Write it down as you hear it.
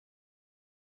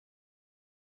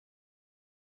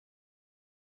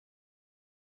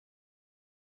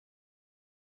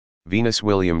Venus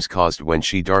Williams caused when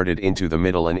she darted into the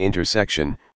middle an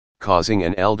intersection, causing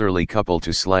an elderly couple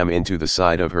to slam into the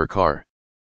side of her car.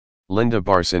 Linda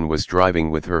Barson was driving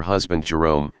with her husband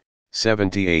Jerome,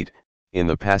 78, in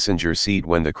the passenger seat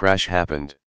when the crash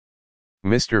happened.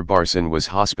 Mr. Barson was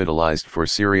hospitalized for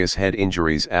serious head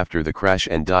injuries after the crash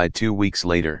and died 2 weeks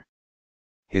later.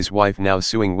 His wife now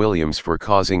suing Williams for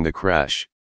causing the crash.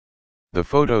 The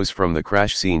photos from the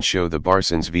crash scene show the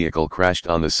Barsons' vehicle crashed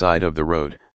on the side of the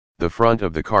road, the front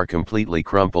of the car completely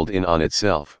crumpled in on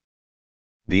itself.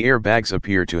 The airbags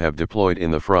appear to have deployed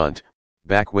in the front,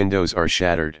 back windows are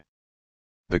shattered.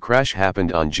 The crash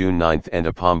happened on June 9 and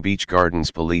a Palm Beach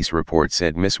Gardens police report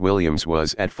said Miss Williams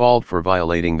was at fault for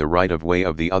violating the right-of-way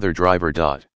of the other driver.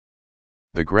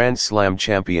 The Grand Slam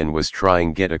champion was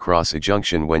trying to get across a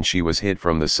junction when she was hit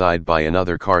from the side by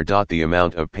another car. The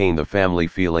amount of pain the family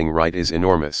feeling right is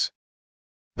enormous.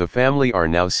 The family are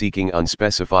now seeking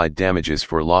unspecified damages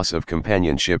for loss of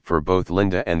companionship for both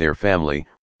Linda and their family,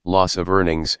 loss of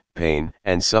earnings, pain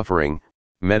and suffering,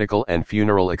 medical and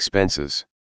funeral expenses.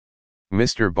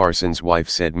 Mr. Barson's wife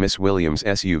said Miss Williams'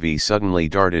 SUV suddenly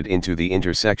darted into the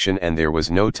intersection and there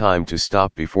was no time to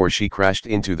stop before she crashed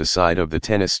into the side of the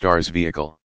tennis star's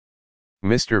vehicle.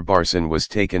 Mr. Barson was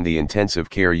taken to the intensive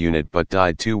care unit but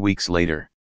died 2 weeks later.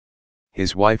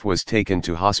 His wife was taken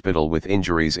to hospital with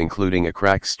injuries including a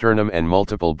cracked sternum and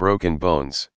multiple broken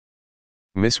bones.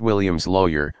 Miss Williams'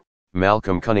 lawyer,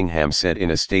 Malcolm Cunningham, said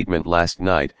in a statement last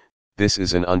night, "This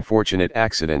is an unfortunate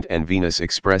accident and Venus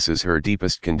expresses her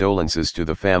deepest condolences to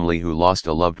the family who lost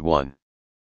a loved one."